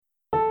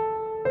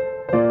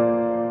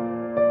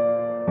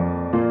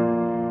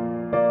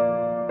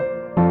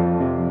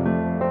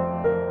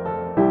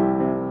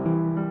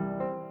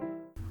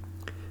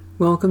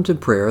Welcome to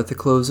prayer at the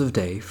close of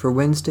day for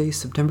Wednesday,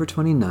 September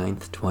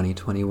 29th,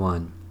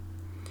 2021.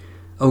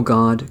 O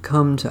God,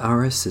 come to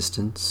our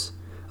assistance.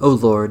 O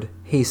Lord,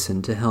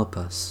 hasten to help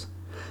us.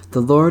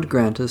 The Lord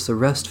grant us a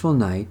restful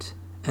night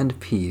and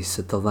peace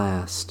at the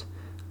last.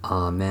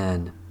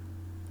 Amen.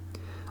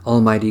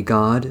 Almighty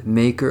God,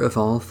 maker of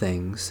all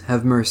things,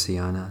 have mercy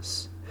on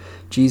us.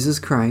 Jesus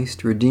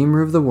Christ,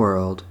 Redeemer of the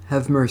world,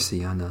 have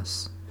mercy on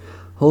us.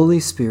 Holy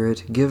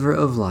Spirit, giver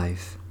of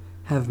life,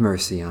 have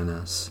mercy on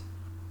us.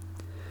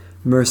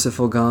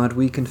 Merciful God,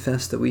 we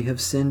confess that we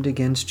have sinned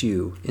against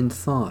you in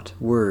thought,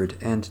 word,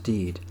 and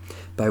deed,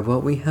 by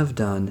what we have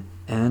done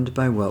and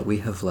by what we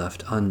have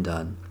left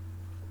undone.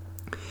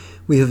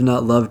 We have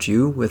not loved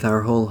you with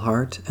our whole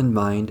heart and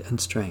mind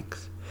and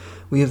strength.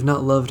 We have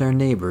not loved our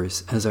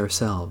neighbors as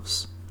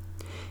ourselves.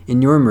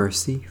 In your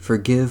mercy,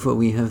 forgive what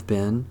we have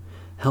been,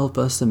 help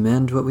us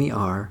amend what we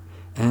are,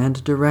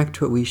 and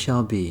direct what we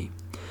shall be,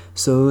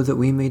 so that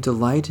we may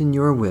delight in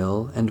your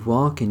will and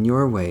walk in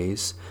your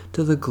ways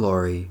to the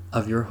glory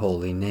of your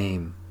holy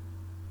name.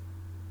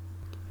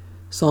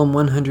 Psalm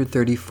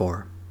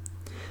 134.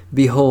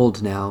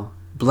 Behold now,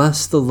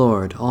 bless the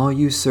Lord, all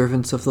you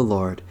servants of the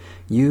Lord,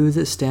 you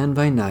that stand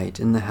by night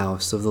in the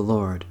house of the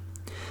Lord.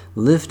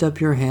 Lift up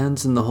your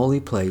hands in the holy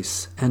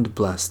place, and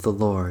bless the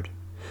Lord.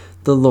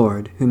 The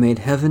Lord, who made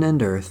heaven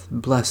and earth,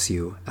 bless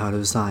you out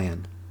of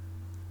Zion.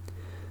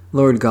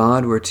 Lord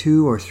God, where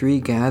 2 or 3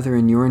 gather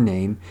in your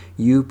name,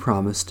 you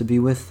promise to be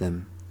with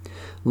them.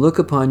 Look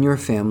upon your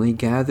family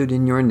gathered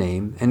in your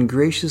name, and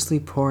graciously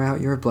pour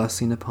out your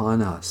blessing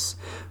upon us,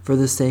 for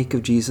the sake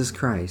of Jesus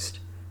Christ,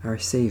 our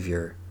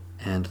Savior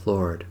and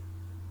Lord.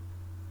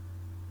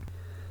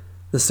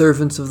 The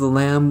servants of the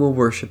Lamb will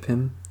worship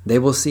him. They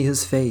will see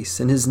his face,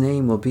 and his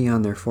name will be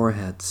on their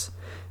foreheads.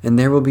 And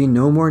there will be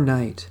no more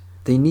night.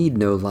 They need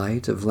no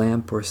light of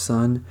lamp or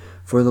sun,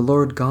 for the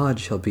Lord God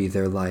shall be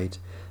their light,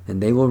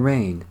 and they will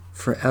reign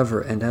forever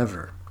and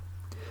ever.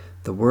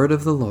 The word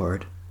of the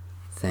Lord.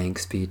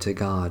 Thanks be to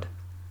God.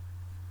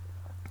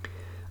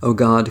 O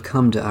God,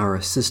 come to our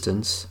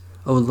assistance.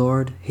 O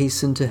Lord,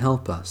 hasten to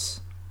help us.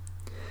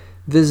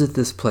 Visit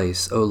this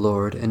place, O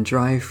Lord, and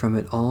drive from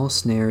it all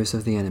snares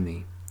of the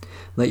enemy.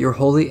 Let your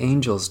holy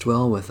angels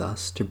dwell with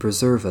us to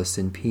preserve us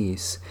in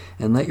peace,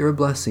 and let your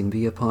blessing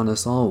be upon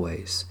us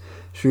always.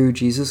 Through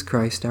Jesus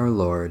Christ our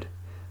Lord.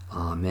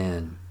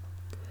 Amen.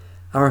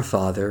 Our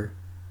Father,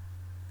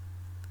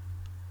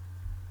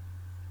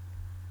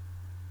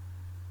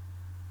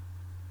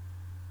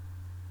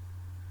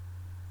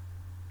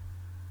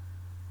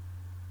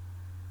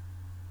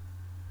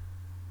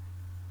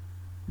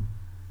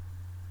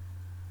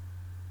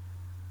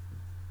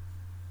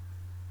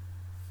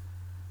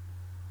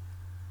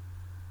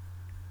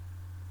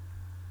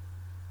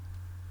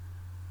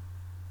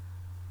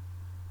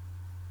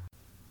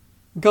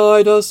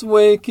 guide us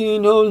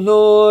waking, O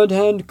Lord,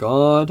 and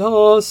guard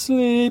us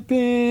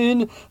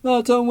sleeping,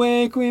 that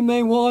awake we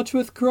may watch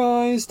with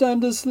Christ,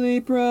 and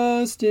asleep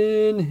rest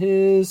in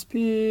his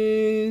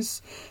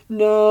peace.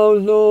 Now,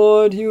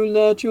 Lord, you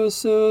let your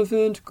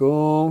servant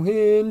go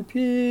in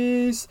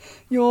peace.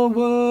 Your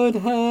word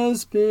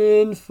has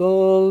been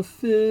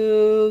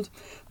fulfilled.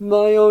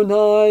 My own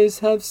eyes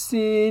have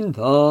seen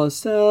the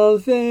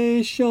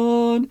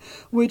salvation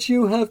which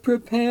you have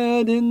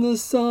prepared in the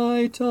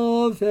sight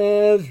of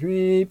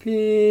every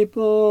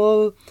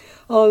people,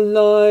 a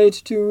light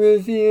to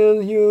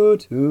reveal you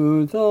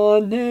to the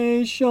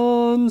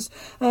nations,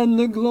 and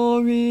the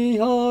glory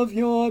of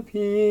your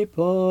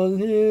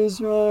people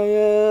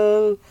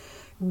Israel.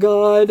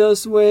 Guide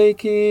us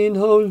waking,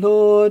 O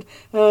Lord,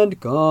 and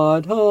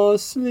guard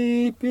us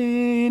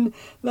sleeping,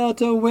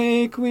 that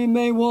awake we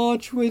may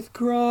watch with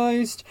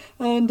Christ,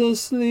 and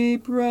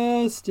asleep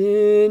rest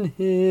in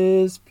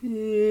his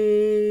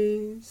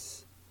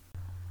peace.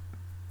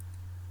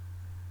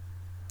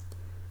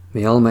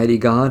 May Almighty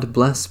God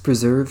bless,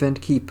 preserve, and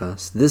keep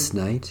us this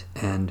night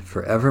and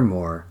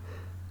forevermore.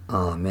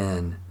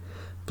 Amen.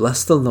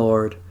 Bless the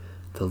Lord.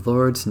 The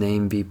Lord's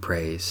name be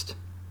praised.